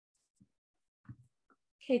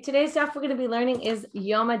Okay, today's daf we're going to be learning is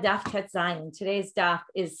Yoma Daf Tet Zayin. Today's daf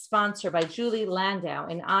is sponsored by Julie Landau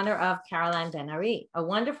in honor of Caroline Ben-Ari, a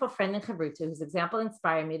wonderful friend in Chavruta whose example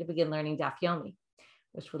inspired me to begin learning Daf Yomi,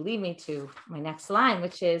 which will lead me to my next line,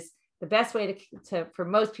 which is the best way for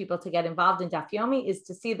most people to get involved in Daf Yomi is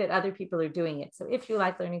to see that other people are doing it. So if you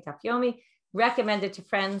like learning Daf Yomi, recommend it to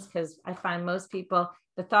friends, because I find most people,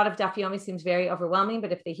 the thought of Daf Yomi seems very overwhelming,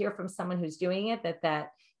 but if they hear from someone who's doing it,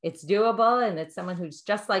 that it's doable and that someone who's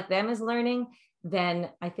just like them is learning, then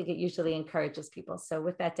I think it usually encourages people. So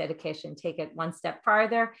with that dedication, take it one step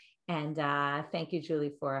farther. And thank you,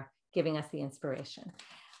 Julie, for giving us the inspiration.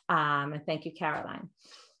 And thank you, Caroline,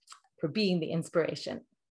 for being the inspiration.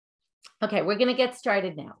 Okay, we're going to get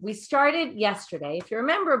started now. We started yesterday. If you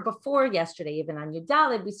remember before yesterday, even on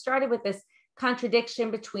Yudalid, we started with this contradiction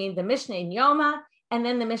between the Mishnah in Yoma and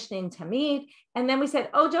then the Mishnah in Tamid. And then we said,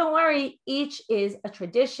 oh, don't worry, each is a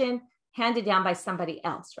tradition handed down by somebody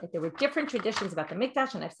else, right? There were different traditions about the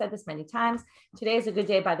Mikdash, and I've said this many times. Today is a good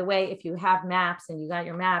day, by the way, if you have maps and you got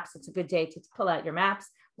your maps, it's a good day to pull out your maps.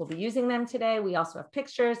 We'll be using them today. We also have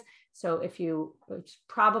pictures. So it's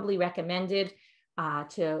probably recommended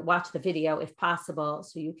to watch the video if possible,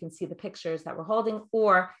 so you can see the pictures that we're holding,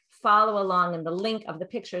 or follow along in the link of the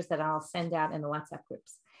pictures that I'll send out in the WhatsApp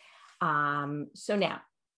groups. So now,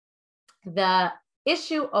 the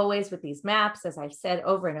issue always with these maps, as I've said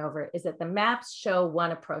over and over, is that the maps show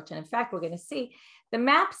one approach. And in fact, we're going to see the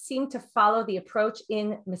maps seem to follow the approach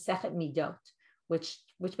in Masechet Midot, which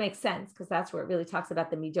makes sense because that's where it really talks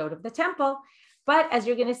about the Midot of the temple. But as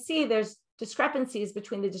you're going to see, there's discrepancies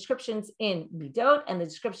between the descriptions in Midot and the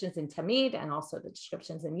descriptions in Tamid, and also the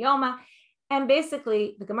descriptions in Yoma. And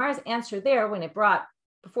basically, the Gemara's answer there, when it brought,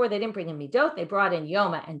 before they didn't bring in Midot, they brought in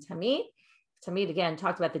Yoma and Tamid. Tamid, again,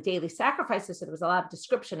 talked about the daily sacrifices, so there was a lot of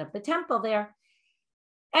description of the temple there,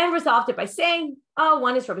 and resolved it by saying, oh,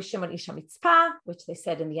 one is Rabbi Shimon Isha Mitzpah, which they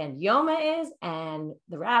said in the end Yoma is, and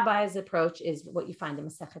the rabbi's approach is what you find in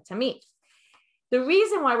Masechet Tamid. The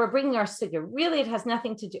reason why we're bringing our sugya, really it has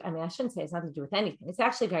nothing to do, I mean, I shouldn't say it's nothing to do with anything. It's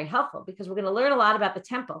actually very helpful because we're going to learn a lot about the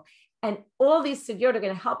temple, and all these sugyot are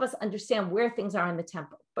going to help us understand where things are in the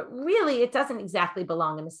temple. But really, it doesn't exactly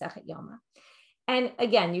belong in Masechet Yoma. And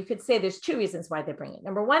again, you could say there's two reasons why they bring it.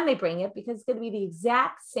 Number one, they bring it because it's going to be the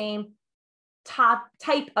exact same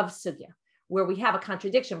type of sugya, where we have a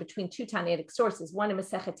contradiction between two Tanaitic sources, one in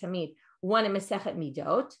Masechet Tamid, one in Masechet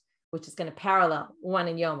Midot, which is going to parallel one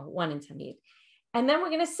in Yoma, one in Tamid. And then we're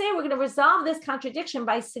going to resolve this contradiction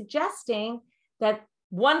by suggesting that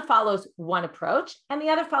one follows one approach and the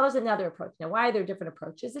other follows another approach. Now, why are there different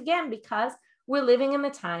approaches? Again, because we're living in the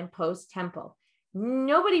time post-temple.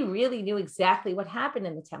 Nobody really knew exactly what happened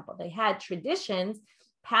in the temple. They had traditions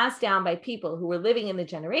passed down by people who were living in the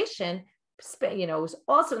generation, it was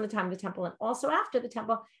also in the time of the temple and also after the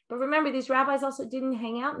temple. But remember, these rabbis also didn't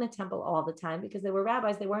hang out in the temple all the time because they were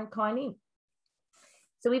rabbis, they weren't Kohanim.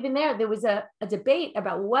 So even there was a debate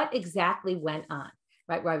about what exactly went on,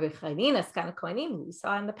 right? Rabbi Chanina, Skana Kohanim, who we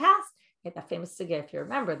saw in the past, that famous sugya, if you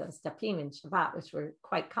remember, those dapim in Shabbat, which were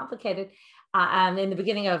quite complicated. In the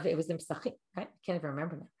beginning of, it was in Psachim, right? I can't even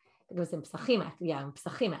remember now. It was in Psachim, in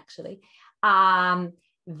Psachim actually.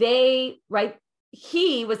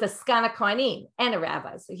 He was a Skana Kohanim and a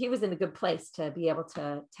rabbi, so he was in a good place to be able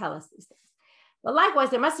to tell us these things. But likewise,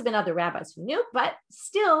 there must have been other rabbis who knew, but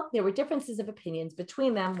still there were differences of opinions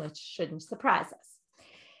between them, which shouldn't surprise us.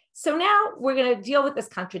 So now we're going to deal with this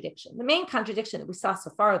contradiction. The main contradiction that we saw so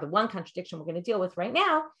far, the one contradiction we're going to deal with right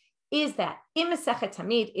now, is that in Masechet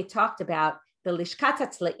Tamid, it talked about the Lishkat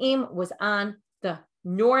HaTzla'im was on the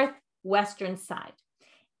northwestern side.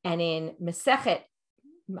 And in Masechet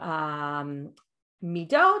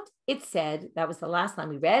Midot, it said, that was the last line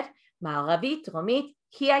we read, Ma'aravit Romit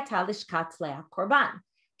Hi Hayta Lishkat Tzla'ah Korban.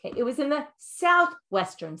 Okay, it was in the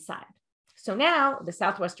southwestern side. So now, the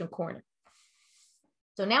southwestern corner.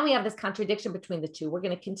 So now we have this contradiction between the two. We're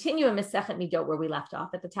going to continue in Masechet Midot where we left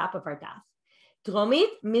off at the top of our daf. Dromit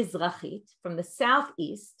Mizrachit, from the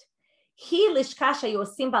southeast, Hi Lishka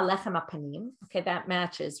Shayosim Balechem Apanim. Okay, that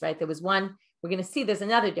matches, right? There was one, we're going to see there's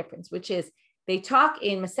another difference, which is they talk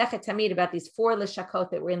in Masechet Tamid about these 4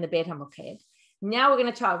 lishakot that were in the Beit HaMoked. Now we're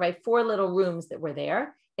going to talk, right, 4 little rooms that were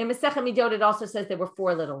there. In Masechet Midot, it also says there were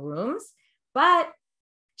 4 little rooms, but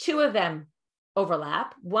 2 of them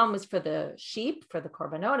overlap. One was for the sheep, for the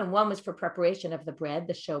korbanot, and one was for preparation of the bread,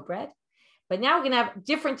 the showbread. But now we're going to have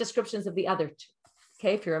different descriptions of the other 2.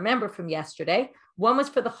 Okay, if you remember from yesterday, one was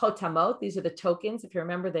for the chotamot. These are the tokens. If you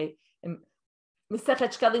remember, in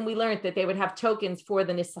Masechet Shkalim, we learned that they would have tokens for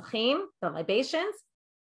the nisachim, the libations.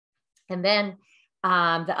 And then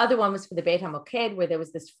the other one was for the Beit HaMoked, where there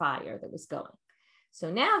was this fire that was going. So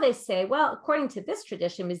now they say, well, according to this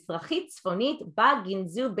tradition, Mizrachit Tzfonit ba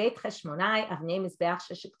ginzu beit Cheshmonai avnei mizbeach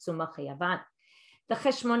sheshikzu malchei the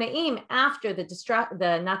Cheshmonaim, after the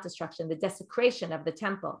desecration of the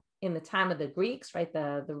temple in the time of the Greeks, right?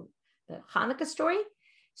 The Hanukkah story.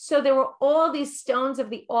 So there were all these stones of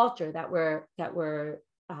the altar that were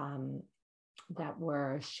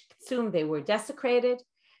shiktsum, they were desecrated.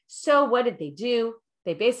 So what did they do?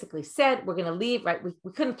 They basically said, we're going to leave, right? We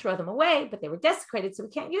couldn't throw them away, but they were desecrated, so we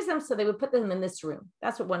can't use them. So they would put them in this room.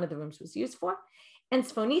 That's what one of the rooms was used for. And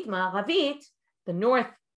Tzfonit Ma'aravit, the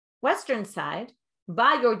northwestern side,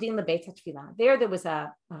 Ba Yordin LeBeit HaTfilah. There was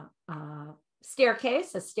a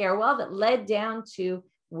staircase, a stairwell that led down to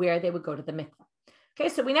where they would go to the mikvah. Okay,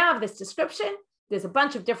 so we now have this description. There's a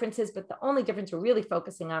bunch of differences, but the only difference we're really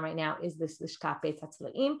focusing on right now is this Lishkat Beit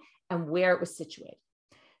HaTzlaim and where it was situated.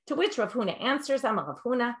 To which Rav Huna answers, Amar Rav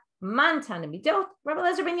Huna, Man Tana Midot, Rabbi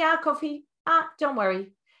Eliezer ben Yaakov, don't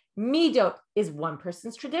worry. Midot is one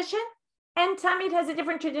person's tradition, and Tamid has a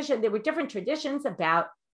different tradition. There were different traditions about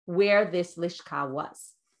where this Lishka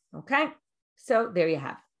was. Okay, so there you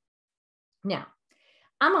have it. Now,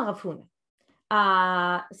 Amar Rav Huna.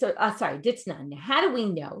 Ditznan. How do we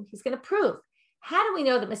know? He's going to prove. How do we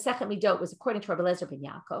know that Masechet Midot was according to Rabbi Eliezer ben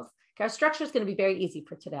Yaakov? Okay, our structure is going to be very easy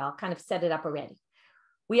for today. I'll kind of set it up already.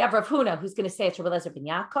 We have Rav Huna, who's going to say it's Rabbi Eliezer ben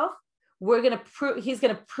Yaakov. He's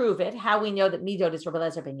going to prove it, how we know that Midot is Rabbi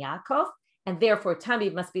Eliezer ben Yaakov, and therefore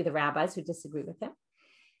Tamid must be the rabbis who disagree with him.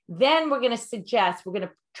 Then we're going to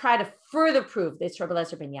try to further prove this Rabbi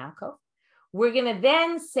Eliezer ben Yaakov. We're going to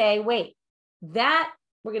then say, we're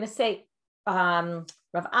going to say, Rav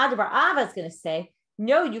Ada bar Ava is going to say,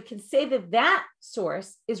 no, you can say that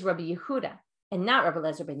source is Rabbi Yehuda and not Rabbi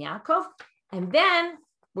Eliezer ben Yaakov. And then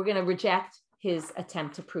we're going to reject his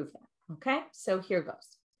attempt to prove that. Okay, so here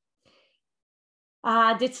goes.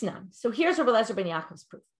 Ditznan. So here's Rabbi Eliezer ben Yaakov's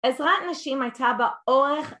proof. Ezrat Nashim hayta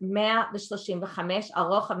ba'orech 135,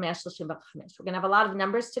 aroch 135. We're going to have a lot of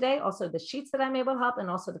numbers today. Also the sheets that I'm able to help, and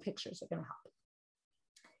also the pictures are going to help.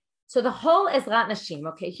 So the whole Ezrat Nashim.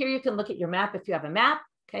 Okay, here you can look at your map if you have a map.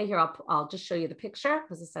 Okay, here I'll just show you the picture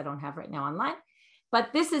because this I don't have right now online.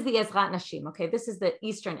 But this is the Ezrat Nashim. Okay, this is the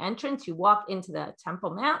eastern entrance. You walk into the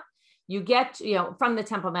Temple Mount. You get, from the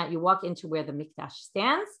Temple Mount, you walk into where the Mikdash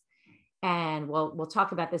stands. And we'll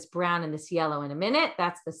talk about this brown and this yellow in a minute.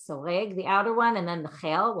 That's the Soreg, the outer one, and then the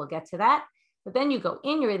Chel, we'll get to that. But then you go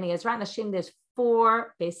in, you're in the Ezrat Nashim. There's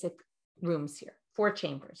 4 basic rooms here, 4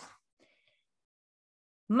 chambers.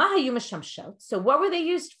 Mahayu Mashamshot. So what were they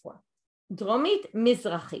used for? Dromit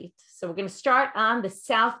Mizrachit. So we're going to start on the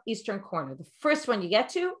southeastern corner, the first one you get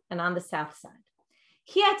to, and on the south side.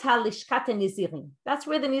 That's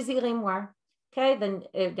where the Nizirim were. Okay, then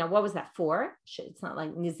now what was that for? It's not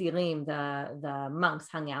like Nizirim, the monks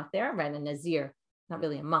hung out there, right? A Nazir, not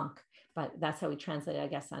really a monk, but that's how we translate it, I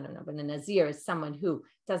guess, I don't know. But a Nazir is someone who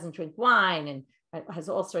doesn't drink wine and has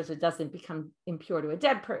all sorts of, doesn't become impure to a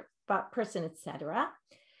dead person, etc.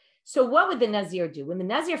 So what would the Nazir do? When the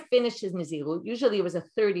Nazir finishes Nazirut, usually it was a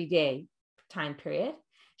 30-day time period.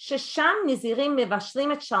 Shesham Nizirim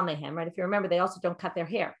mevashlim et shalmehem, right? If you remember, they also don't cut their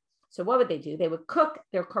hair. So what would they do? They would cook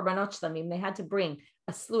their korbanot shlamim. They had to bring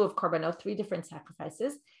a slew of korbanot, 3 different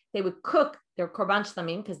sacrifices. They would cook their korban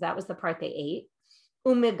shlamim because that was the part they ate.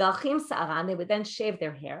 Umegalchim sa'aran. They would then shave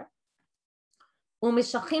their hair.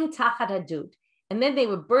 Umeshachim tachat hadud. And then they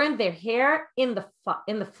would burn their hair in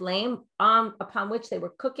the flame upon which they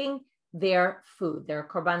were cooking their food, their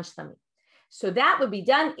korban shlamim. So that would be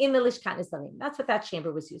done in the Lishkat Nizlarim. That's what that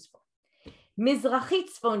chamber was used for. Mizrachit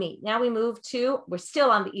Tzfoni. Now we're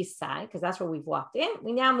still on the east side because that's where we've walked in.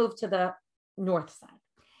 We now move to the north side.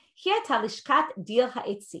 It's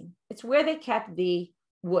where they kept the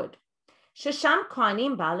wood. Shesham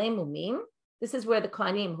Kohanim Baalei Mumim. This is where the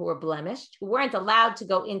Kohanim who were blemished, who weren't allowed to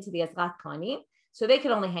go into the Ezrat Kohanim, so they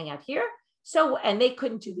could only hang out here. And they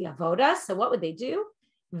couldn't do the avoda. So what would they do?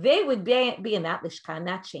 They would be in that lishka, in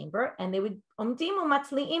that chamber, and they would omdim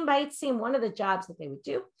umatliim baitzim. One of the jobs that they would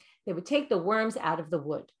do, they would take the worms out of the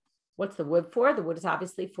wood. What's the wood for? The wood is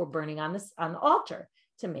obviously for burning on the altar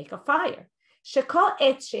to make a fire. Shekol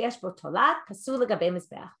etz sheyesh bo tolat kasu legabe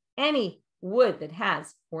mizbeach. Any wood that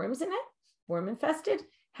has worms in it, worm infested,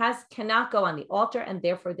 cannot go on the altar, and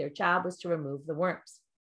therefore their job was to remove the worms.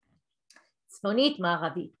 Tzfonit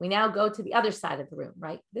ma'aravit. We now go to the other side of the room,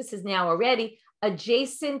 right? This is now already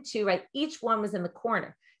adjacent to, right? Each one was in the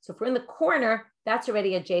corner. So if we're in the corner, that's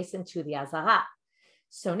already adjacent to the Azara.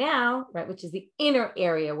 So now, right, which is the inner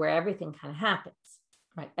area where everything kind of happens,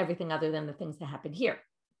 right? Everything other than the things that happen here.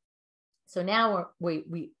 So now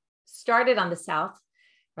we started on the south,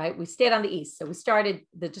 right? We stayed on the east. So we started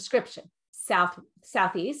the description.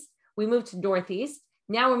 southeast. We moved to northeast.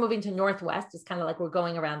 Now we're moving to northwest. It's kind of like we're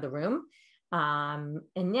going around the room. And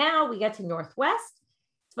now we get to northwest.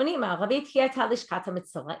 This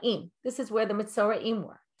is where the Mitzoraim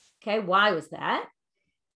were. Okay, why was that?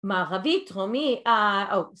 So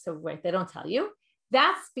wait, they don't tell you.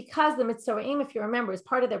 That's because the Mitzoraim, if you remember, is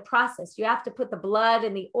part of their process. You have to put the blood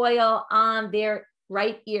and the oil on their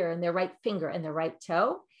right ear and their right finger and their right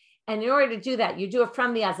toe. And in order to do that, you do it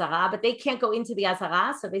from the Azara, but they can't go into the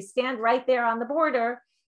Azara. So they stand right there on the border.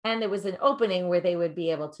 And there was an opening where they would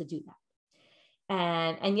be able to do that.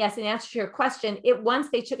 And yes, in answer to your question, once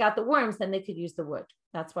they took out the worms, then they could use the wood.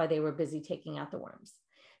 That's why they were busy taking out the worms.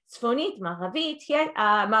 Tzfonit, Ma'aravit,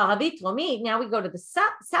 Ma'aravit, Romit. Now we go to the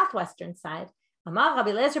southwestern side. Amar Rabbi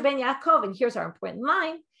Eliezer ben Yaakov, and here's our important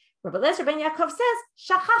line. Rabbi Eliezer ben Yaakov says,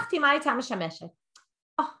 Shachachti ma'ayta mishameshet.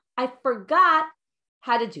 Oh, I forgot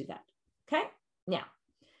how to do that. Okay, now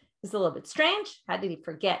it's a little bit strange. How did he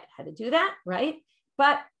forget how to do that, right?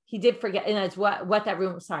 But he did forget, and it's what that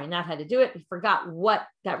room, sorry, not how to do it. He forgot what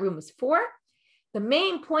that room was for. The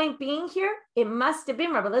main point being here, it must have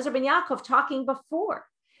been Rabbi Eliezer ben Yaakov talking before.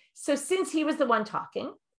 So since he was the one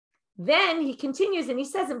talking, then he continues and he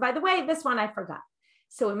says, and by the way, this one I forgot.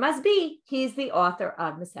 So it must be he's the author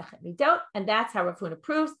of Masechet Midot, and that's how Rav Huna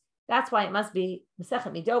proves. That's why it must be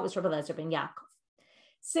Masechet Midot was Rabbi Eliezer ben Yaakov.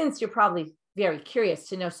 Since you're probably very curious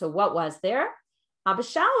to know, so what was there? It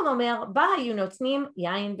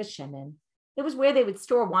was where they would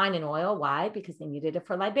store wine and oil. Why? Because they needed it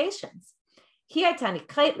for libations. And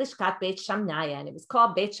it was called Beit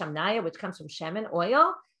Shamnaya, which comes from shemen,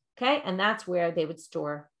 oil. Okay, and that's where they would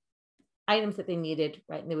store items that they needed,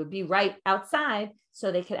 right? And they would be right outside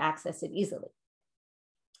so they could access it easily.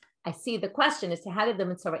 I see the question as to how did the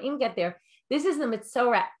Mitzoraim get there? This is the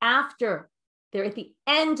Mitzora after they're at the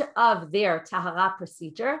end of their Tahara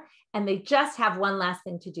procedure, and they just have one last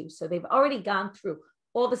thing to do. So they've already gone through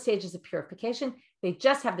all the stages of purification. They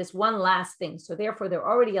just have this one last thing. So therefore, they're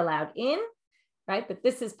already allowed in, right? But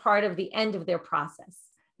this is part of the end of their process.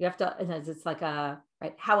 You have to, it's like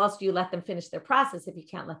right? How else do you let them finish their process if you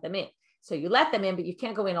can't let them in? So you let them in, but you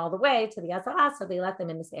can't go in all the way to the Azara, so they let them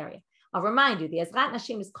in this area. I'll remind you, the Ezrat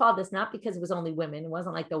Nashim is called this not because it was only women. It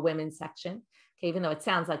wasn't like the women's section, okay, even though it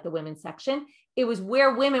sounds like the women's section. It was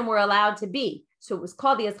where women were allowed to be. So it was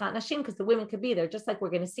called the Ezrat Nashim because the women could be there, just like we're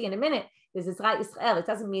going to see in a minute. There's Ezrat Yisrael. It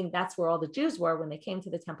doesn't mean that's where all the Jews were when they came to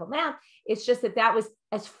the Temple Mount. It's just that that was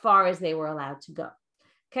as far as they were allowed to go.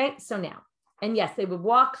 Okay, so now, and yes, they would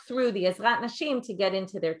walk through the Ezrat Nashim to get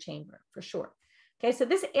into their chamber, for sure. Okay, so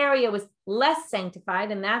this area was less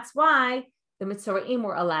sanctified, and that's why the Mitzoraim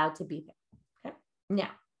were allowed to be there. Okay,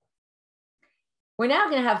 now, we're now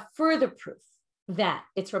going to have further proof that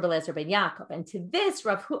it's Rabbi Eliezer ben Yaakov. And to this,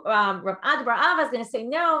 Rav Ad bar Ava is going to say,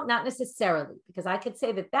 no, not necessarily, because I could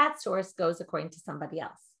say that that source goes according to somebody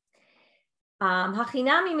else.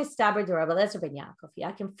 Hachinami mistaber de Rabbi Eliezer ben Yaakov. Yeah,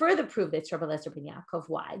 I can further prove that it's Rabbi Eliezer ben Yaakov.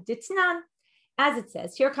 Why? Ditnan, as it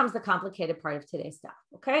says, here comes the complicated part of today's stuff.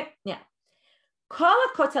 Okay, now. We're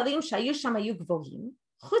going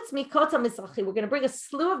to bring a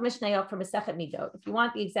slew of Mishnayot from Masechet Midot. If you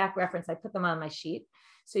want the exact reference, I put them on my sheet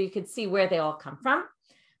so you can see where they all come from.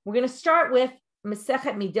 We're going to start with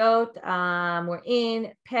Masechet Midot. We're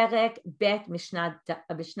in Perek Bet Mishnah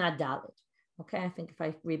Dalet. Okay, I think if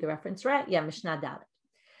I read the reference right, yeah, Mishnah Dalet.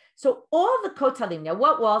 So all the Kotalim, now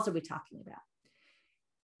what walls are we talking about?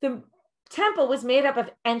 The temple was made up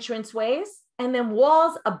of entranceways and then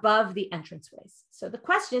walls above the entranceways. So the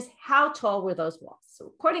question is, how tall were those walls? So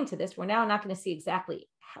according to this, we're now not going to see exactly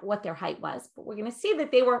what their height was, but we're going to see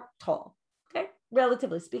that they were tall. Okay,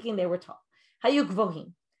 relatively speaking, they were tall. Hayu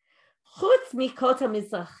gvohim. Chutz mikota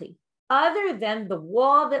mizrachi. Other than the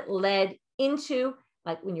wall that led into,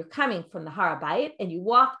 like when you're coming from the Har HaBayit and you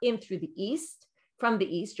walk in through the east, from the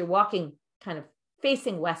east, you're walking kind of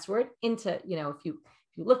facing westward into, if you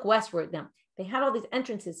look westward now, they had all these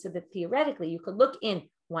entrances so that theoretically you could look in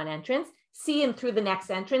one entrance, see in through the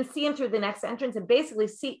next entrance, see in through the next entrance, and basically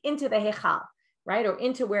see into the Hechal, right? Or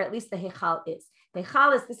into where at least the Hechal is. The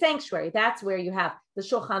Hechal is the sanctuary. That's where you have the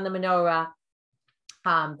Shulchan, the Menorah,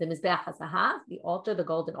 the Mizbeach HaZahav, the altar, the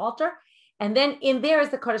golden altar. And then in there is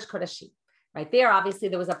the Kodesh Kodashim. Right there, obviously,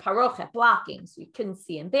 there was a parochet blocking, so you couldn't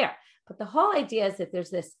see in there. But the whole idea is that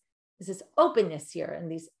there's this openness here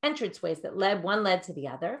and these entranceways that one led to the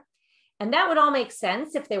other. And that would all make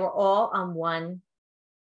sense if they were all on one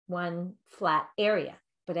flat area.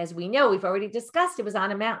 But as we know, we've already discussed, it was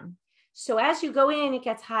on a mountain. So as you go in, it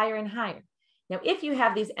gets higher and higher. Now, if you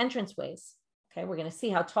have these entranceways, okay, we're going to see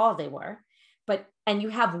how tall they were, and you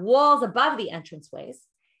have walls above the entranceways,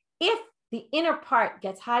 if the inner part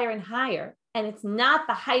gets higher and higher, and it's not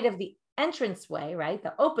the height of the entranceway, right?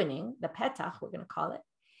 The opening, the petach, we're going to call it.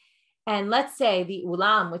 And let's say the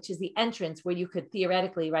ulam, which is the entrance where you could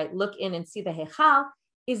theoretically, right, look in and see the hechal,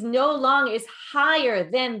 is no longer is higher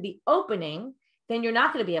than the opening, then you're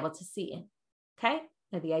not going to be able to see in. Okay.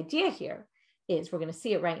 Now the idea here is we're going to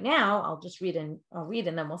see it right now. I'll read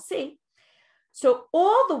and then we'll see. So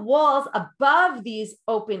all the walls above these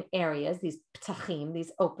open areas, these ptachim,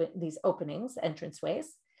 these openings, entranceways,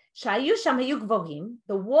 shayu sham hayu gvohim,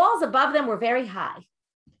 the walls above them were very high.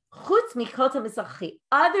 Chutz mikota mizrachi,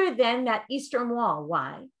 other than that eastern wall.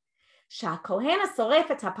 Why? Shakohen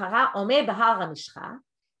hasoref et hapara omeh behar hamishcha.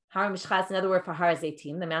 Har hamishcha is another word for har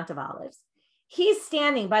zeitim, the Mount of Olives. He's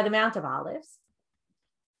standing by the Mount of Olives.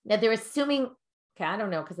 Now they're assuming, okay, I don't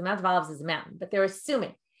know, because the Mount of Olives is a mountain, but they're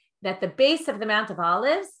assuming that the base of the Mount of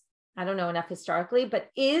Olives, I don't know enough historically, but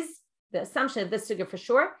is the assumption of this sugya for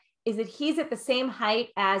sure, is that he's at the same height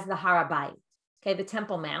as the Har Habayit, okay, the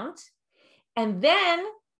Temple Mount. And then,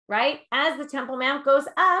 right, as the Temple Mount goes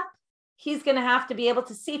up, he's going to have to be able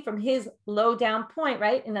to see from his low down point,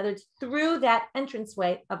 right? In other words, through that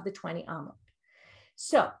entranceway of the 20 Amot.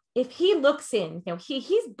 So if he looks in,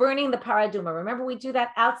 he's burning the paraduma. Remember, we do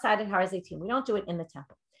that outside at Har Zeitim. We don't do it in the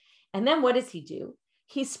temple. And then what does he do?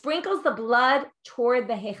 He sprinkles the blood toward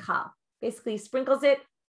the hechal. Basically, he sprinkles it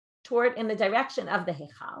toward in the direction of the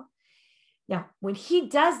hechal. Now, when he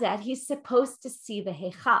does that, he's supposed to see the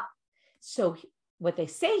hechal. So what they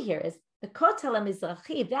say here is the kotel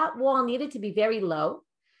hamizrachi, that wall needed to be very low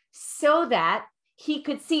so that he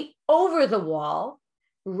could see over the wall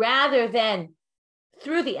rather than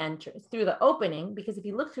through the entrance, through the opening, because if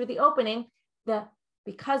you look through the opening,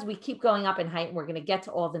 because we keep going up in height, and we're going to get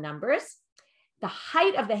to all the numbers, the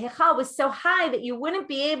height of the hechal was so high that you wouldn't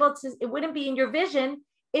be able to, it wouldn't be in your vision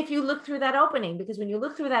if you look through that opening, because when you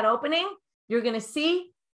look through that opening, you're going to see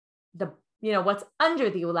what's under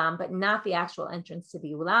the ulam, but not the actual entrance to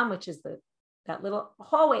the ulam, which is that little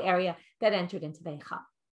hallway area that entered into the hechal.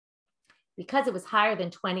 Because it was higher than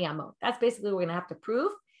 20 amot. That's basically what we're going to have to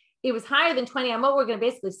prove. It was higher than 20 amot. We're going to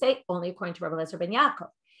basically say only according to Rabbi Eliezer ben Yaakov.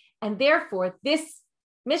 And therefore, this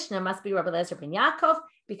Mishnah must be Rabbi Eliezer ben Yaakov,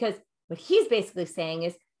 because what he's basically saying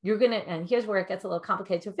is and here's where it gets a little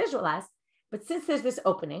complicated to visualize, but since there's this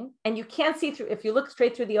opening and you can't see through, if you look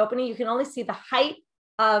straight through the opening, you can only see the height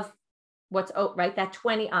of that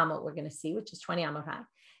 20 amot we're going to see, which is 20 amot high.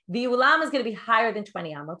 The ulam is going to be higher than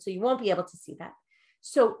 20 amot, so you won't be able to see that.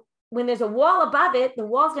 So when there's a wall above it, the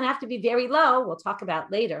wall's going to have to be very low. We'll talk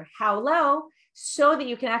about later how low, so that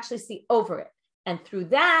you can actually see over it. And through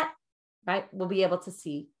that, right, we'll be able to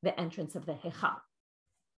see the entrance of the hechal.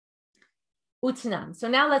 Utnan. So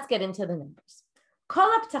now let's get into the numbers.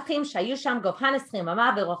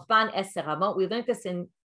 We learned this in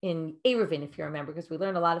Eruvin, if you remember, because we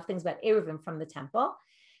learned a lot of things about Eruvin from the temple.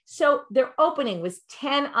 So their opening was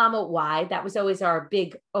 10 amot wide. That was always our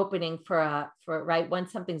big opening for right, when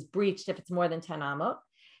something's breached, if it's more than 10 amot.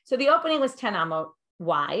 So the opening was 10 amot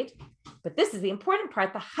wide, but this is the important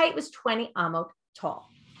part. The height was 20 amot tall.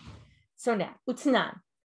 So now, utnan.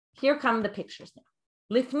 Here come the pictures now.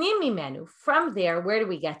 Lifnim mimenu, from there, where do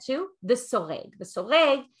we get to? The soreg. The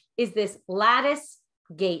soreg is this lattice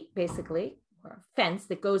gate, basically, or fence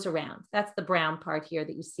that goes around. That's the brown part here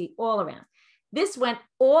that you see all around. This went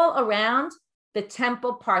all around the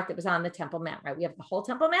temple part that was on the Temple Mount, right? We have the whole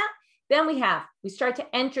Temple Mount. Then we start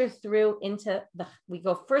to enter through we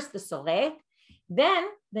go first the soreg. Then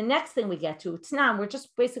the next thing we get to, Tnam, we're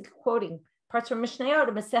just basically quoting parts from Mishnayot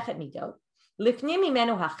to Masechet Midot. Lifnim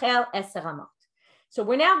mimenu hachel 10 amot. So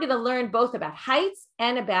we're now going to learn both about heights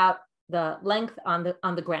and about the length on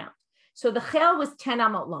the ground. So the chel was 10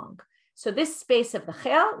 amot long. So this space of the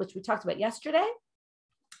chel, which we talked about yesterday,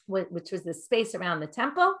 which was the space around the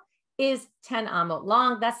temple, is 10 amot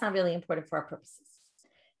long. That's not really important for our purposes.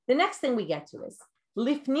 The next thing we get to is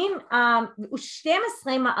lifnim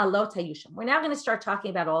alot hayusham. We're now going to start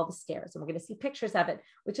talking about all the stairs, and we're going to see pictures of it,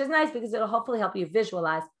 which is nice because it'll hopefully help you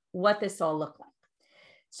visualize what this all looked like.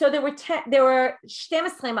 So there were 12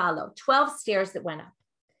 stairs that went up.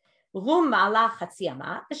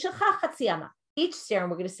 Each stair, and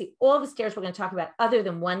we're going to see all the stairs we're going to talk about other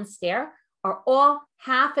than one stair, are all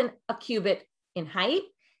half a cubit in height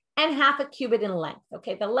and half a cubit in length.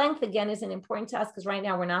 Okay, the length again isn't important to us because right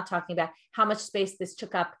now we're not talking about how much space this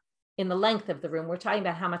took up in the length of the room. We're talking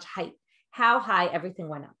about how high everything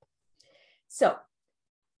went up. So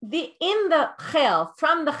from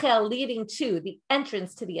the chel leading to the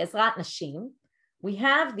entrance to the Ezrat Nashim, we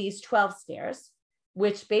have these 12 stairs,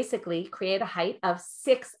 which basically create a height of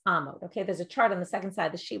 6 amot. Okay, there's a chart on the second side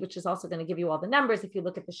of the sheet, which is also going to give you all the numbers if you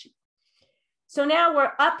look at the sheet. So now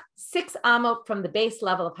we're up 6 amot from the base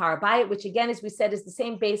level of Har Bayit, which again, as we said, is the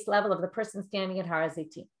same base level of the person standing at Har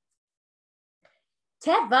HaZeitim.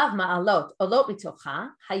 Tevav ma'alot olot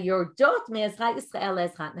mitocha hayordot me'ezrat Yisrael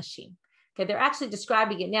le'ezrat nashim. Okay, they're actually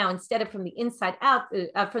describing it now instead of from the inside out,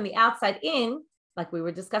 from the outside in, like we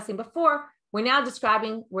were discussing before. We're now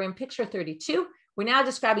describing. We're in picture 32. We're now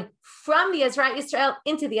describing from the Ezrat Yisrael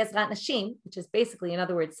into the Ezrat Nashim, which is basically, in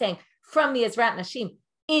other words, saying from the Ezrat Nashim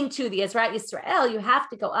into the Ezrat Yisrael, you have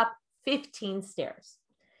to go up 15 stairs.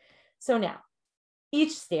 So now,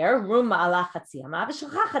 each stair, rum ma'ala chatzi ama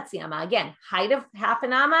v'shulcha chatzi ama. Again, height of half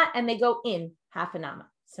an amma, and they go in half an amma.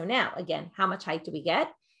 So now, again, how much height do we get?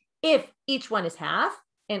 If each one is half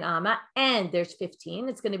an amma and there's 15,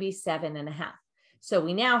 it's going to be 7.5. So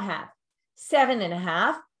we now have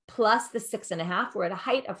 7.5 plus the 6.5. We're at a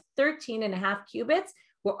height of 13.5 cubits.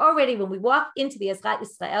 We're already, when we walk into the Ezrat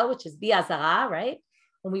Yisrael, which is Biazara, right?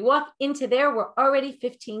 When we walk into there, we're already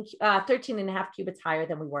 13.5 cubits higher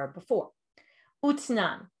than we were before.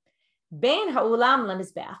 Utnan. Bein ha'ulam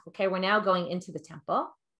lemizbeach. Okay, we're now going into the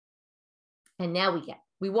temple. And now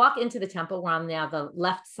we walk into the temple. We're on now the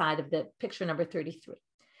left side of the picture number 33.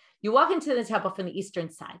 You walk into the temple from the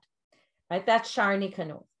eastern side, right? That's Sha'ar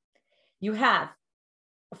Nikanor. You have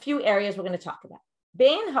a few areas we're going to talk about.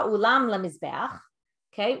 Bein ha'ulam lemizbeach.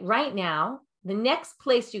 Okay, right now, the next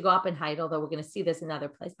place you go up in height, although we're going to see this in another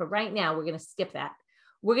place, but right now we're going to skip that.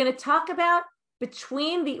 We're going to talk about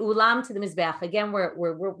between the ulam to the mizbeach. Again, we're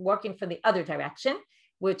working from the other direction,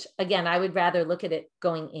 which again, I would rather look at it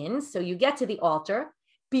going in. So you get to the altar,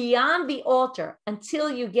 beyond the altar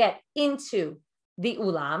until you get into the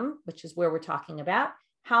ulam, which is where we're talking about.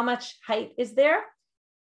 How much height is there?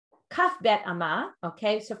 Kaf bet ama.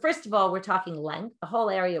 Okay, so first of all, we're talking length. The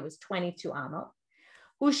whole area was 22 amot.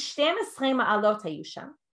 There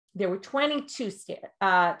were 12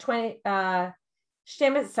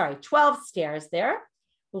 stairs there.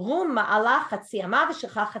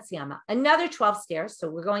 Another 12 stairs. So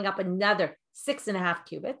we're going up another 6.5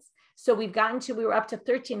 cubits. So we were up to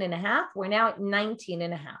 13.5. We're now at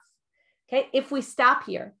 19.5. Okay, if we stop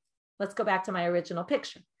here, let's go back to my original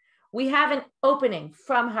picture. We have an opening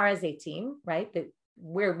from Har HaZeitim, right?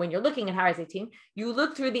 When you're looking at Har HaZeitim, you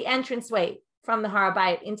look through the entranceway from the Har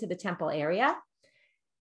Bayit into the temple area.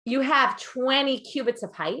 You have 20 cubits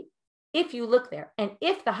of height. If you look there, and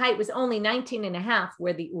if the height was only 19.5,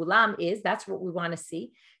 where the ulam is, that's what we want to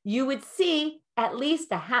see, you would see at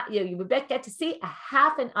least a half, you would get to see a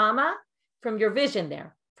half an amma from your vision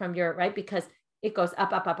there, from your, right? Because it goes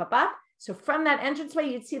up, up, up, up, up. So from that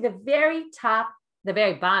entranceway, you'd see the very top, the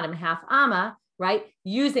very bottom half amma, right?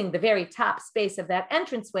 Using the very top space of that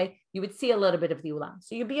entranceway, you would see a little bit of the ulam.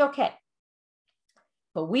 So you'd be okay.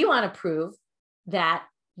 But we want to prove that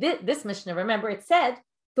this Mishnah, remember it said,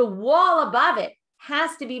 the wall above it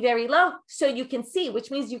has to be very low so you can see,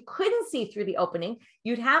 which means you couldn't see through the opening.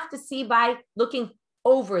 You'd have to see by looking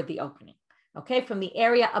over the opening, okay, from the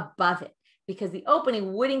area above it, because the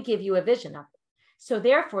opening wouldn't give you a vision of it. So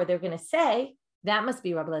therefore, they're going to say, that must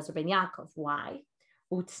be Rabbi Eliezer ben Yaakov. Why?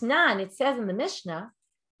 Utnan, it says in the Mishnah,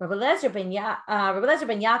 Rabbi Eliezer ben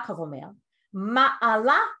Yaakov Omer,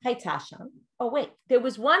 Ma'ala Haitasham. Oh, wait, there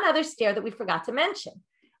was one other stair that we forgot to mention.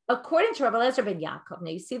 According to Rabbi Eliezer ben Yaakov,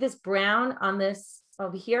 now you see this brown on this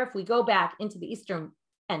over here. If we go back into the eastern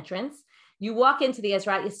entrance, you walk into the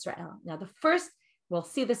Ezrat Yisrael. Now the first, we'll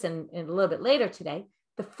see this in a little bit later today,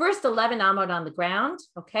 the first 11 amot on the ground,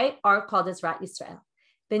 okay, are called Ezrat Yisrael.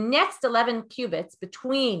 The next 11 cubits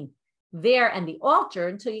between there and the altar,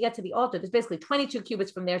 until you get to the altar, there's basically 22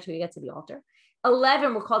 cubits from there till you get to the altar.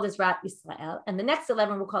 11 were called Ezrat Yisrael, and the next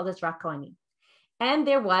 11 were called Ezrat Kohanim. And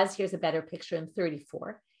there was, here's a better picture in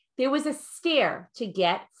 34, there was a stair to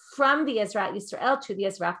get from the Ezrat Yisrael to the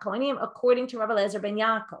Ezrat Kohanim, according to Rabbi Eliezer ben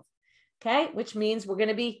Yaakov, okay? Which means we're going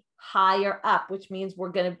to be higher up, which means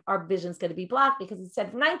our vision's going to be blocked, because instead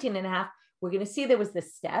of 19.5, we're going to see there was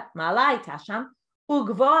this step, Ma'alai Tasham,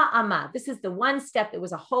 Ugvoa Amad. This is the one step that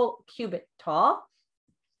was a whole cubit tall.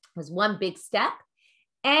 It was one big step.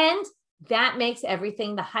 And that makes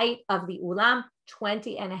everything, the height of the ulam,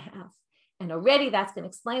 20.5. And already that's going to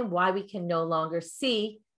explain why we can no longer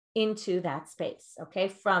see into that space, okay,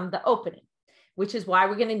 from the opening, which is why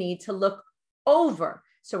we're going to need to look over.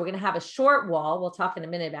 So we're going to have a short wall. We'll talk in a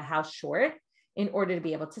minute about how short in order to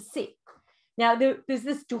be able to see. Now, there's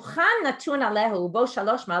this duchan natun alehu bo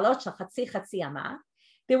shalosh malot shel chatzi chatzi ama.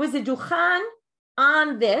 There was a duchan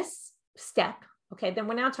on this step, okay, then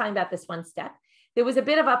we're now talking about this one step. There was a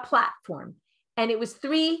bit of a platform, and it was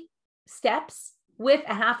 3 steps with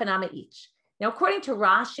a half an amma each. Now, according to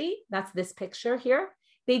Rashi, that's this picture here,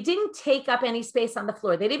 they didn't take up any space on the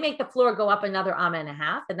floor. They didn't make the floor go up another amma and a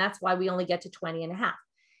half, and that's why we only get to 20 and a half.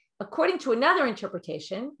 According to another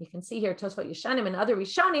interpretation, you can see here Tosfot Yeshanim and other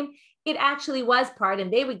Rishonim, it actually was part,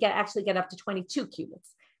 and they would actually get up to 22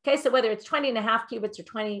 cubits. Okay, so whether it's 20 and a half cubits or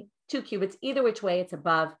 22 cubits, either which way, it's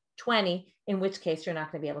above 20, in which case you're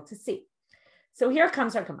not going to be able to see. So here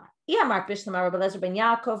comes our Gemara. If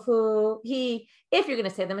you're going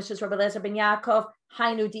to say the Mishnah Rabbi Eliezer ben Yaakov,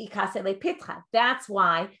 that's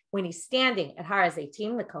why when he's standing at Har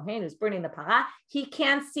HaZeitim, the Kohen who's burning the parah, he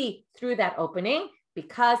can't see through that opening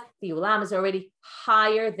because the ulam is already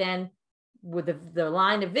higher than with the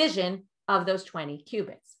line of vision of those 20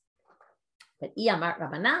 cubits. But if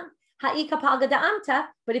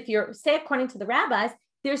you're, say, according to the rabbis,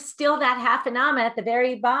 there's still that half an amma at the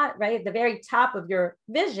very bottom, right, at the very top of your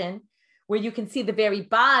vision, where you can see the very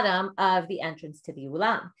bottom of the entrance to the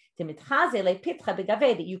ulam.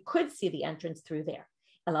 That you could see the entrance through there.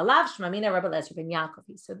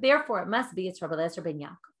 So therefore, it must be it's Rabbi Eliezer ben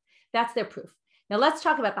Yaakov. That's their proof. Now let's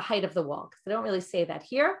talk about the height of the wall, because I don't really say that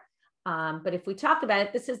here. But if we talk about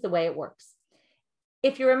it, this is the way it works.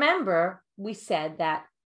 If you remember, we said that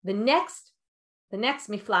the next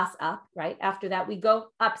miflas up, right? After that, we go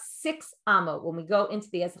up 6 amot when we go into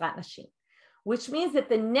the Ezrat Nashim, which means that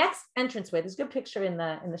the next entranceway, there's a good picture in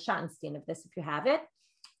the Schottenstein of this if you have it.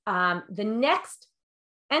 The next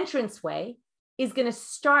entranceway is going to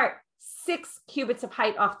start 6 cubits of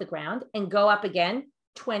height off the ground and go up again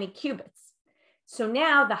 20 cubits. So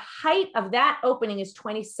now the height of that opening is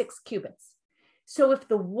 26 cubits. So if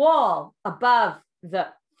the wall above the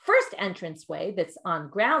first entranceway that's on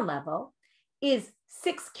ground level is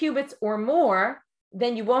 6 cubits or more,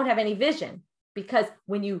 then you won't have any vision, because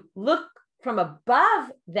when you look from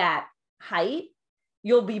above that height,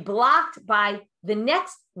 you'll be blocked by the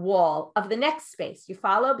next wall of the next space. You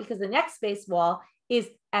follow? Because the next space wall is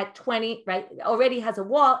at 20, right? It already has a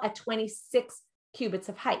wall at 26 cubits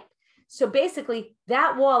of height. So basically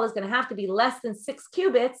that wall is going to have to be less than 6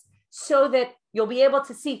 cubits so that you'll be able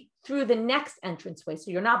to see through the next entranceway.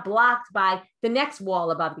 So you're not blocked by the next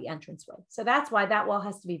wall above the entranceway. So that's why that wall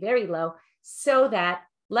has to be very low, so that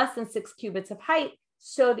less than 6 cubits of height,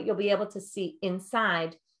 so that you'll be able to see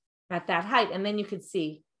inside at that height. And then you could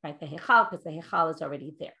see, right, the Hechal, because the Hechal is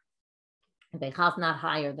already there. And the Hechal is not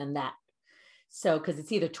higher than that. So, because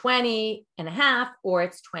it's either 20 and a half or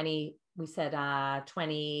it's 20, we said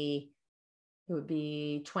 20, it would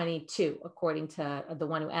be 22, according to the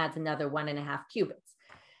one who adds another 1.5 cubits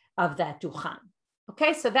of that duchan.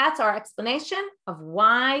 Okay, so that's our explanation of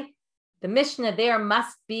why the Mishnah there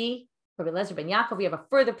must be Rabbi Eliezer ben Yaakov. We have a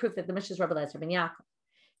further proof that the Mishnah is Rabbi Eliezer ben Yaakov.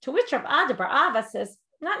 To which Rav Ada bar Ava says,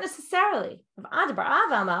 not necessarily. Rav Ada bar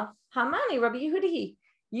Ava amal, Hamani Rabbi Yehuda.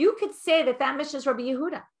 You could say that that Mishnah is Rabbi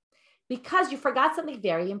Yehuda, because you forgot something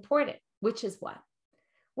very important, which is what?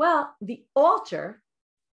 Well, the altar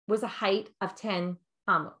was a height of 10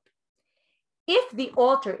 amot. If the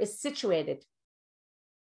altar is situated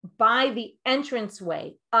by the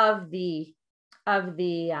entranceway of the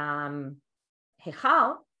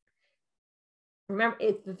Hechal, remember,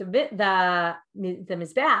 the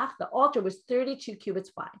Mizbeach, the altar was 32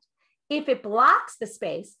 cubits wide. If it blocks the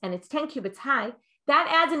space and it's 10 cubits high, that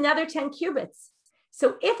adds another 10 cubits.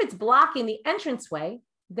 So if it's blocking the entranceway,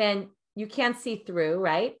 then you can't see through,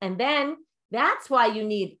 right? And then that's why you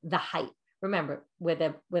need the height. Remember, where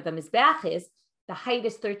the Mizbeach is, the height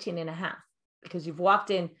is 13 and a half, because you've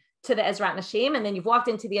walked in to the Ezrat Nashim and then you've walked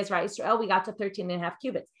into the Ezrat Yisrael, we got to 13 and a half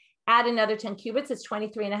cubits. Add another 10 cubits, it's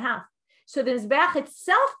 23 and a half. So the Mizbeach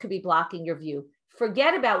itself could be blocking your view.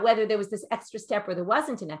 Forget about whether there was this extra step or there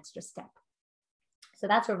wasn't an extra step. So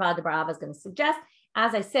that's where Rav Ada bar Ava is going to suggest.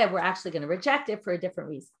 As I said, we're actually going to reject it for a different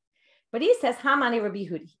reason. But he says, Hamani Rabbi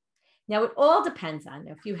Yehuda. Now, it all depends on,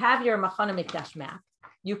 if you have your Machana Mikdash map,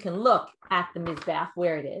 you can look at the Mizbeach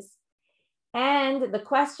where it is. And the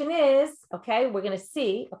question is, okay, we're going to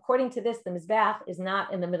see, according to this, the Mizbeach is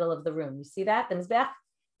not in the middle of the room. You see that? The Mizbeach,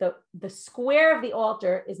 the square of the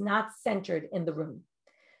altar is not centered in the room.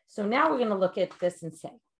 So now we're going to look at this and say,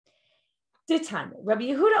 Ditanya, Rabbi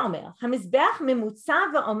Yehuda Omer, HaMizbeach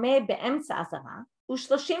memutza v'omed be'emtza azara,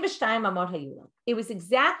 u32 amot hayula. It was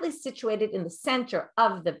exactly situated in the center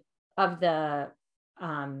of the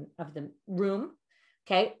room,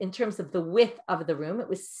 okay, in terms of the width of the room. It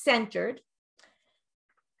was centered,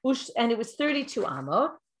 and it was 32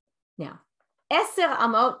 amot. Now, 10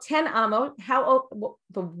 amot, 10 amot, how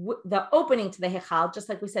the opening to the Hechal, just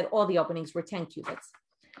like we said, all the openings were 10 cubits.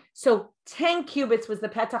 So 10 cubits was the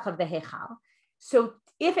petach of the Hechal. So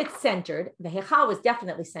if it's centered, the Hechal was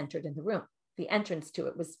definitely centered in the room. The entrance to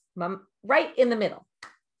it was right in the middle.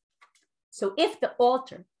 So if the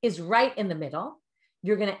altar is right in the middle,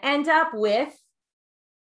 you're going to end up with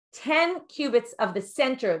 10 cubits of the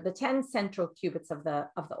center, the 10 central cubits of the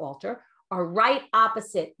altar are right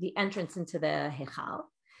opposite the entrance into the Hechal.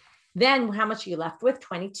 Then how much are you left with?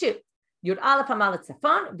 22. Yud Aleph Amal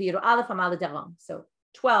Tzafon, Yud Aleph Amal Darom. So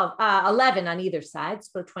 11 on either side,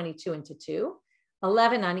 split 22 into 2,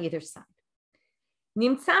 11 on either side. So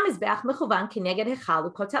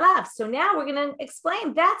now we're going to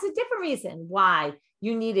explain that's a different reason why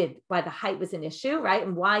the height was an issue, right?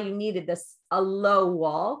 And why you needed a low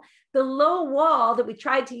wall. The low wall that we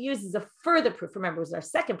tried to use is a further proof. Remember, it was our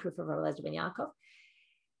second proof of Rabbi Eliezer ben Yaakov.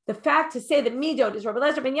 The fact to say that Midot is Rabbi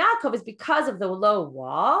Eliezer ben Yaakov is because of the low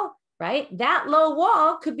wall, right? That low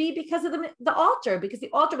wall could be because of the altar, because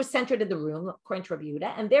the altar was centered in the room, according to Rabbi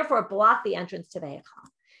Yehuda, and therefore it blocked the entrance to the Hechal.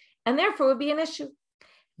 And therefore it would be an issue.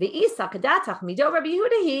 So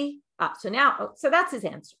that's his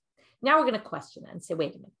answer. Now we're going to question that and say,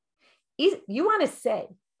 wait a minute. You want to say,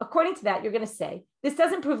 according to that, you're going to say, this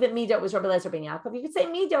doesn't prove that Midot was Rabbi Eliezer ben Yaakov. You could say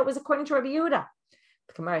Midot was according to Rabbi Yehuda.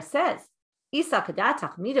 The Gemara says, Isa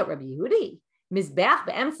kadatach Midot Rabbi Yehudi, Mizbeach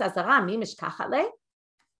be'emtza zara mi mishkachat le.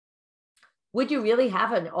 Would you really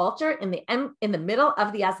have an altar in the middle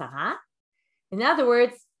of the Azara? In other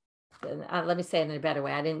words, let me say it in a better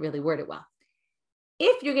way. I didn't really word it well.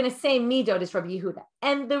 If you're going to say Midot is Rabbi Yehuda,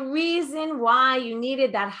 and the reason why you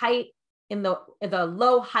needed that height in the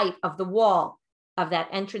low height of the wall of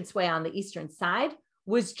that entranceway on the eastern side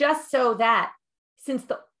was just so that since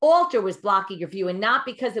the altar was blocking your view and not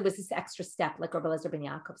because it was this extra step, like Rabbi Eliezer ben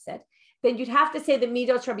Yaakov said, then you'd have to say that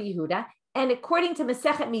Midot is Rabbi Yehuda. And according to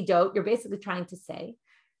Masechet Midot, you're basically trying to say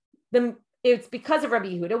it's because of Rabbi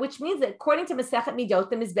Yehuda, which means that according to Masechet Midot,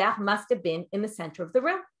 the Mizbeach must have been in the center of the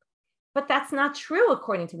room. But that's not true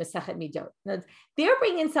according to Masechet Midot. They're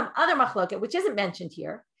bringing in some other machloket, which isn't mentioned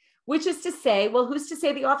here, which is to say, well, who's to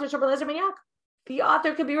say the author is Rabbi Eliezer ben Yaakov? The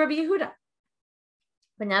author could be Rabbi Yehuda.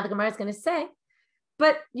 But now the Gemara is going to say,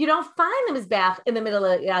 but you don't find the Mizbeach in the middle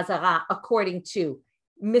of the Azara according to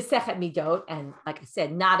Masechet Midot, and like I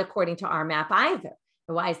said, not according to our map either.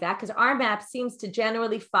 And why is that? Because our map seems to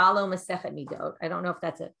generally follow Masechet Midot. I don't know if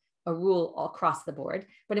that's a rule all across the board,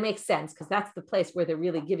 but it makes sense because that's the place where they're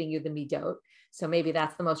really giving you the Midot. So maybe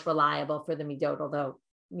that's the most reliable for the Midot, although,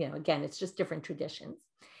 again, it's just different traditions.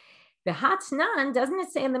 The Hatnan, doesn't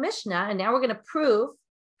it say in the Mishnah, and now we're going to prove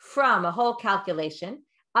from a whole calculation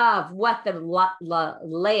of what the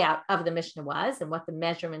layout of the Mishnah was and what the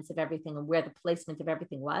measurements of everything and where the placement of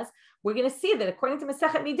everything was. We're going to see that according to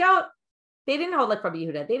Masechet Midot, they didn't hold like Rabbi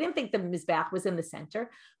Yehuda. They didn't think the Mizbeach was in the center,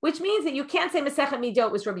 which means that you can't say Masechet Midot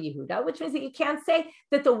was Rabbi Yehuda, which means that you can't say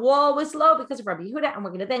that the wall was low because of Rabbi Yehuda. And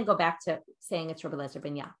we're going to then go back to saying it's Rabbi Eliezer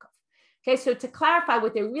ben Yaakov. Okay, so to clarify,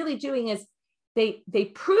 what they're really doing is they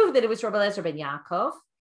prove that it was Rabbi Eliezer ben Yaakov,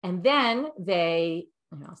 and then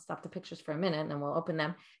I'll stop the pictures for a minute and then we'll open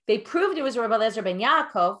them. They proved it was Rabbi Eliezer ben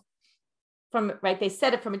Yaakov they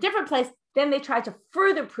said it from a different place. Then they tried to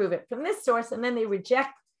further prove it from this source, and then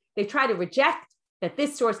they try to reject that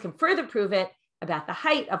this source can further prove it about the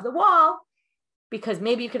height of the wall, because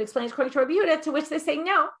maybe you could explain it according to Rabbi Yehuda, to which they say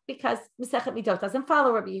no, because Masechet Midot doesn't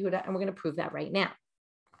follow Rabbi Yehuda, and we're going to prove that right now.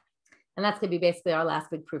 And that's going to be basically our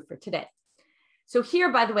last big proof for today. So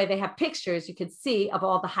here, by the way, they have pictures you could see of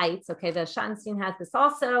all the heights. Okay, the Schanstein has this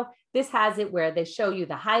also. This has it where they show you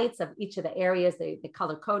the heights of each of the areas. They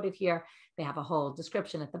color coded here. They have a whole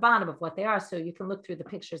description at the bottom of what they are. So you can look through the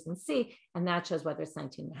pictures and see, and that shows whether it's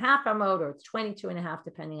 19.5 amot or it's 22.5,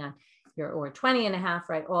 depending on or 20.5,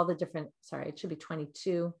 right? All the different, sorry, it should be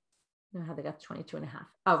 22. I don't know how they got 22.5.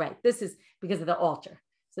 Oh, right. This is because of the altar.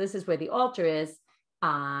 So this is where the altar is.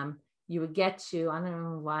 You would get to, I don't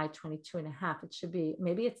know why 22.5. It should be,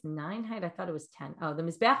 maybe it's 9 height. I thought it was 10. Oh, the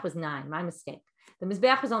Mizbeach was 9. My mistake. The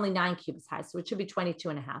Mizbeach was only 9 cubits high, so it should be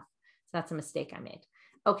 22.5. So that's a mistake I made.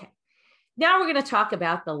 Okay. Now we're going to talk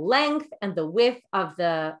about the length and the width of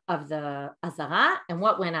the Azara and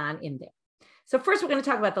what went on in there. So first we're going to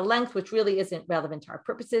talk about the length, which really isn't relevant to our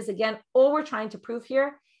purposes. Again, all we're trying to prove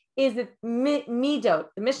here is that Midot,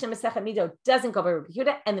 the Mishnah Masechet Midot, doesn't go by Rabbi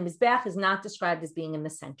Yehuda, and the Mizbeach is not described as being in the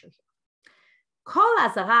center here. Kol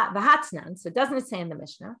Azara v'hatnan, so doesn't it say in the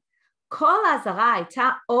Mishnah? Kol Azara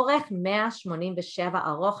ita orech 187,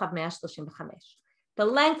 arochav 135. The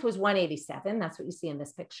length was 187. That's what you see in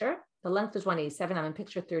this picture. The length was 187. I'm in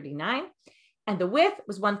picture 39. And the width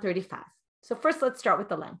was 135. So first, let's start with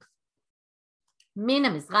the length. Min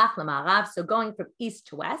mizrach l'ma'arav, so going from east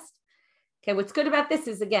to west. Okay, what's good about this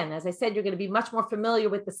is, again, as I said, you're going to be much more familiar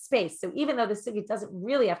with the space. So even though the sugya doesn't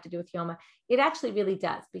really have to do with Yoma, it actually really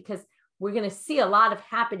does, because we're going to see a lot of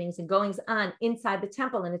happenings and goings on inside the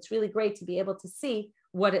temple. And it's really great to be able to see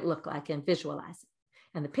what it looked like and visualize it.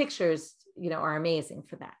 And the pictures, are amazing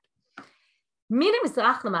for that.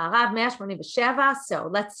 So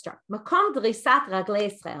let's start.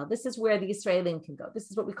 This is where the Israelim can go. This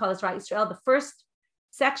is what we call Israel. The first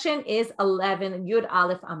section is 11 Yud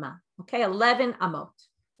Aleph Amma. Okay, 11 Amot.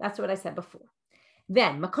 That's what I said before.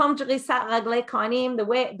 Then Makom Drisat Raglei Kohanim, the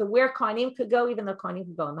where Kohanim could go, even though Kohanim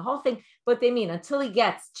could go in the whole thing, but they mean until he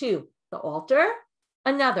gets to the altar,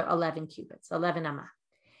 another 11 cubits, 11 Amma.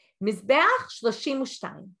 Mizbeach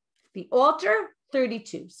 32. The altar,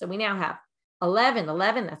 32. So we now have 11,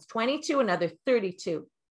 that's 22, another 32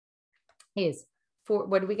 is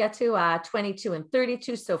what do we get to? 22 and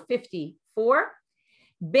 32, so 54.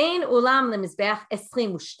 Bein ulam lemizbeach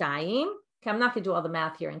 22. Okay, I'm not going to do all the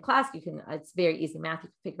math here in class. It's very easy math. You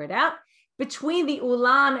can figure it out. Between the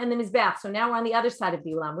ulam and the mizbeach. So now we're on the other side of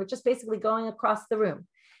the ulam. We're just basically going across the room.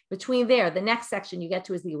 Between there, the next section you get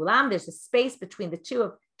to is the ulam. There's a space between the two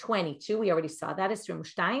of 22. We already saw that is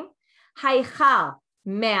 22. Haichal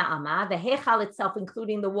me'ama. The heichal itself,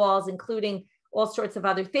 including the walls, including all sorts of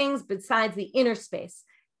other things besides the inner space,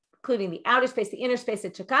 including the outer space, the inner space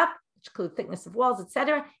it took up, which include thickness of walls,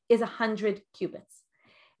 etc., is 100 cubits.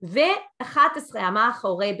 And then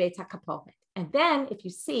if you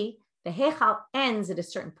see, the heichal ends at a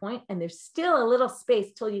certain point, and there's still a little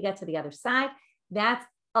space till you get to the other side. That's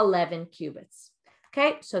 11 cubits.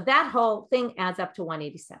 Okay, so that whole thing adds up to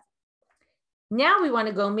 187. Now we want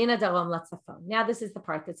to go mina darom latzafon. Now this is the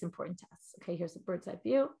part that's important to us. Okay, here's a bird's eye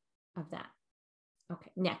view of that.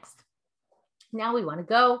 Okay, next. Now we want to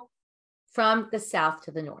go from the south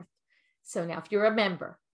to the north. So now if you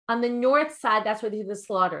remember, on the north side, that's where they do the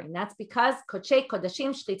slaughtering. That's because Kodshei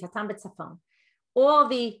Kodashim Shlitatam B'Tzafon. All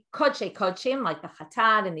the Kodshei Kodshim, like the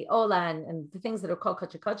Chatat and the Ola and the things that are called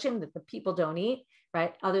Kodshei Kodshim that the people don't eat,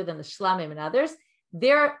 right, other than the Shlamim and others,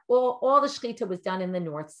 all the Shlita was done in the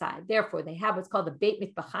north side. Therefore, they have what's called the Beit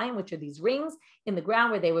Mitbachayim, which are these rings in the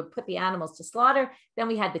ground where they would put the animals to slaughter. Then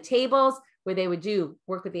we had the tables where they would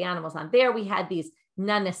work with the animals on there. We had these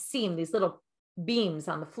nanasim, these little beams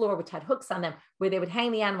on the floor, which had hooks on them, where they would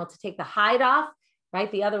hang the animal to take the hide off, right?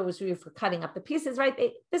 The other was really for cutting up the pieces,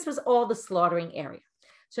 right? This was all the slaughtering area.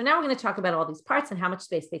 So now we're going to talk about all these parts and how much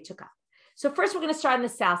space they took up. So first we're going to start on the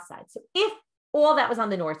south side. So if all that was on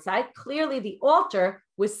the north side, clearly the altar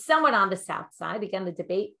was somewhat on the south side. Again, the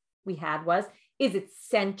debate we had was, is it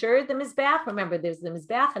centered, the mizbeach? Remember, there's the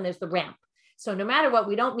mizbeach and there's the ramp. So no matter what,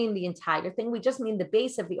 we don't mean the entire thing. We just mean the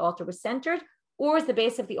base of the altar was centered, or is the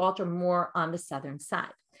base of the altar more on the southern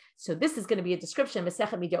side? So this is going to be a description of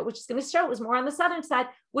Masechet Midot, which is going to show it was more on the southern side,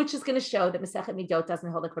 which is going to show that Masechet Midot doesn't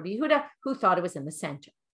hold like Rabbi Yehuda, who thought it was in the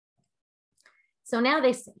center. So now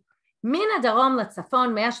they say, Mina darom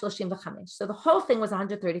latzafon 135. So the whole thing was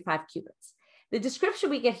 135 cubits. The description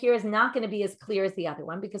we get here is not going to be as clear as the other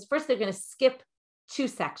one, because first they're going to skip 2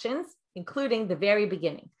 sections, including the very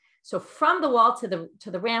beginning. So from the wall to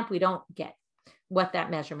the ramp, we don't get what that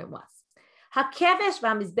measurement was.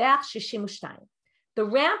 The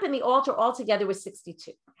ramp and the altar altogether was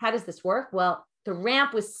 62. How does this work? Well, the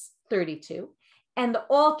ramp was 32 and the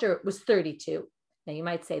altar was 32. Now you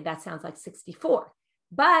might say that sounds like 64,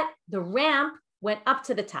 but the ramp went up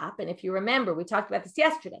to the top. And if you remember, we talked about this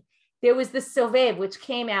yesterday. There was the sovev, which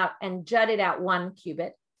came out and jutted out 1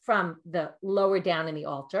 cubit from the lower down in the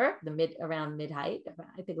altar, around mid height.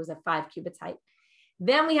 I think it was at 5 cubits height.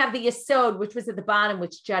 Then we have the yesod, which was at the bottom,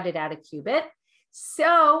 which jutted out a cubit.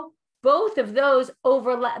 So both of those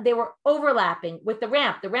they were overlapping with the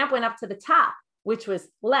ramp. The ramp went up to the top, which was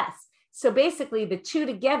less. So basically the two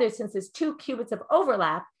together, since there's 2 cubits of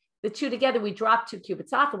overlap, the two together, we drop 2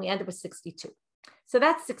 cubits off and we end up with 62. So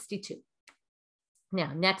that's 62.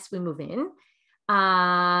 Now, next we move in.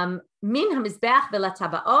 Min hamizbeach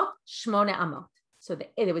velatabaot 8 amot. So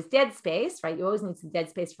there was dead space, right? You always need some dead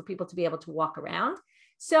space for people to be able to walk around.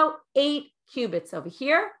 So 8 cubits over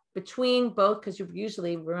here between both, because you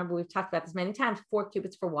usually, remember we've talked about this many times, 4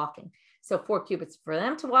 cubits for walking. So 4 cubits for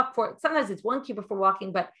them to walk. Sometimes it's 1 cubit for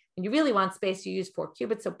walking, but when you really want space, you use 4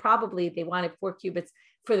 cubits. So probably they wanted 4 cubits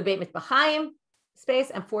for the Beit Mitbachayim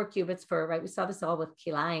space and 4 cubits for, right? We saw this all with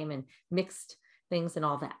kilayim and mixed things and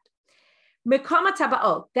all that. Mekoma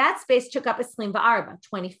tabaot, that space took up a slim ba'arba,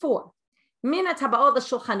 24. Mina tabaot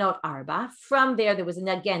l'shulchanot arba. From there was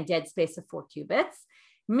again dead space of 4 cubits.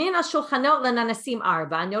 Mina shulchanot l'nanasim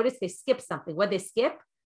arba. Notice they skipped something. What they skip?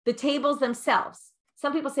 The tables themselves.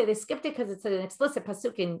 Some people say they skipped it because it's an explicit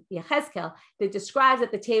pasuk in Yechezkel that describes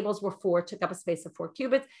that the tables were 4, took up a space of 4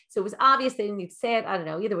 cubits. So it was obvious they didn't need to say it. I don't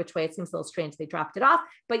know, either which way, it seems a little strange they dropped it off,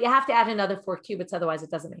 but you have to add another 4 cubits, otherwise it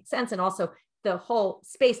doesn't make sense. And also the whole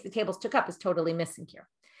space the tables took up is totally missing here.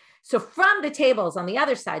 So from the tables on the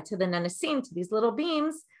other side to the nanasim, to these little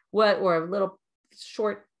beams, or little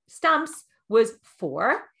short stumps, was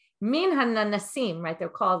 4. Min hananasim, right? They're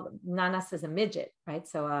called, nanas is a midget, right?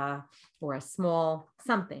 So, or a small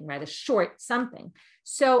something, right? A short something.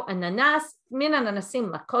 So a nanas, min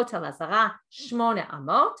hananasim lakota lazara shmone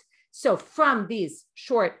amot. So from these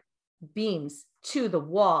short beams to the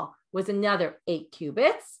wall was another 8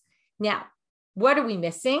 cubits. Now, what are we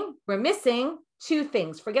missing? We're missing 2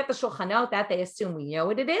 things. Forget the shulchanot, that they assume we know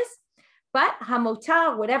what it is. But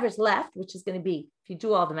hamotar, whatever's left, which is going to be, if you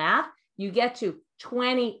do all the math, you get to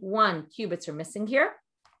 21 cubits are missing here.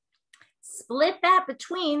 Split that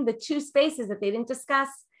between the 2 spaces that they didn't discuss.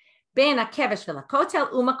 So we're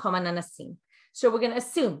going to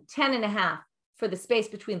assume 10.5 for the space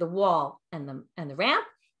between the wall and the ramp,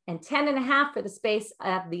 and 10.5 for the space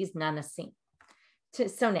of these nanasim.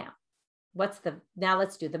 So now, now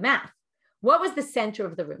let's do the math. What was the center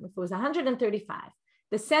of the room? If it was 135,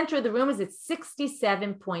 the center of the room is at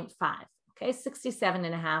 67.5. Okay,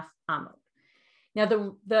 67.5 amot. Now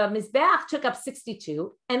the Mizbeach took up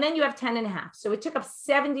 62, and then you have 10.5. So it took up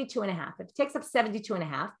 72.5. If it takes up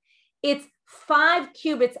 72.5, it's 5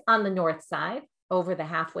 cubits on the north side, over the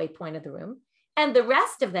halfway point of the room, and the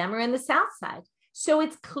rest of them are in the south side. So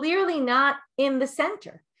it's clearly not in the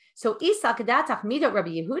center. So it's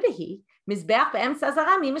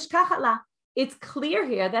clear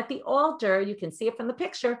here that the altar, you can see it from the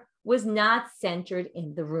picture, was not centered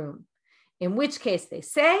in the room. In which case they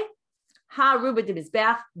say, ha ruba de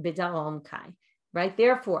mizbeach b'darom kai, right?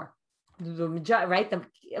 Therefore,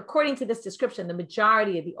 according to this description, the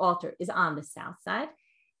majority of the altar is on the south side.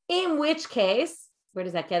 In which case, where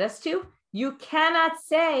does that get us to? You cannot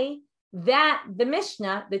say that the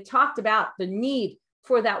Mishnah that talked about the need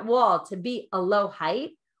for that wall to be a low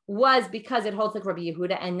height was because it holds like Rabbi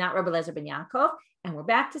Yehuda and not Rabbi Eliezer ben Yaakov. And we're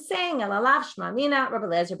back to saying, Elalav Shma Mina, Rabbi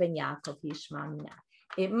Eliezer ben Yaakov, Shma Mina.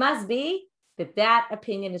 It must be that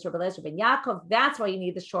opinion is Rabbi Eliezer ben Yaakov. That's why you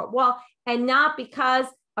need the short wall, and not because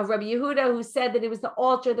of Rabbi Yehuda, who said that it was the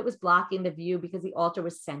altar that was blocking the view because the altar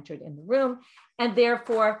was centered in the room. And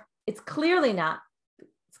therefore, it's clearly not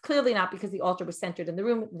because the altar was centered in the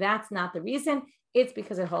room. That's not the reason. It's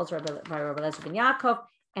because it holds by Rabbi Eliezer ben Yaakov.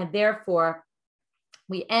 And therefore,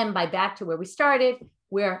 we end by back to where we started,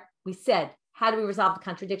 where we said, how do we resolve the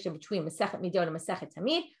contradiction between Masechet Midot and Masechet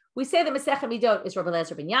Tamid? We say that Masechet Midot is Rabbi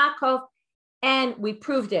Eliezer ben Yaakov, and we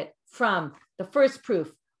proved it from, the first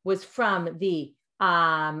proof was from the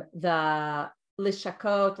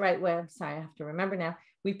Lishakot, right? Where, I'm sorry, I have to remember now.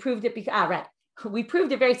 We proved it because, right. We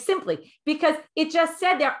proved it very simply because it just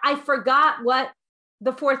said there, I forgot what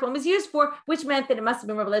the fourth one was used for, which meant that it must have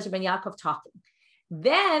been Rabbi Eliezer ben Yaakov talking.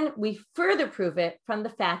 Then we further prove it from the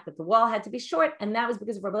fact that the wall had to be short, and that was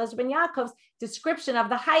because of Rabbi Eliezer ben Yaakov's description of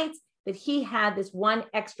the heights, that he had this 1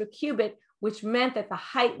 extra cubit, which meant that the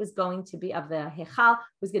height was going to be, of the Hechal,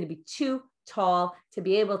 was going to be too tall to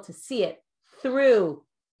be able to see it through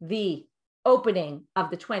the opening of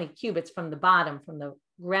the 20 cubits from the bottom, from the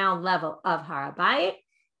ground level of Har HaBayit,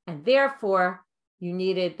 and therefore you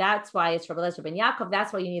needed, that's why it's Rabbi Eliezer ben Yaakov,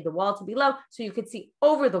 that's why you need the wall to be low, so you could see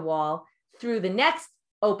over the wall through the next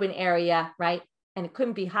open area, right? And it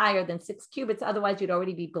couldn't be higher than 6 cubits, otherwise you'd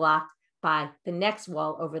already be blocked by the next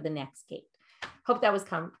wall over the next gate. Hope that was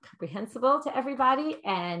comprehensible to everybody.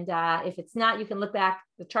 And if it's not, you can look back.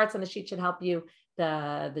 The charts on the sheet should help you.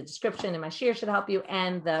 The description in my shiur should help you.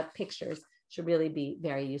 And the pictures should really be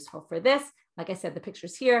very useful for this. Like I said, the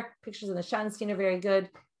pictures here, pictures in the Schottenstein are very good.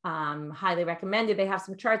 Highly recommended. They have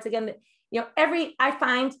some charts. Again, that, I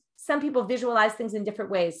find some people visualize things in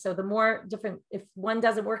different ways. So the more different, if one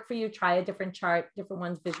doesn't work for you, try a different chart, different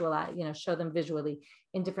ones visualize, show them visually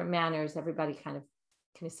in different manners. Everybody kind of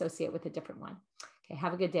can associate with a different one. Okay,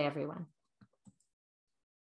 have a good day, everyone.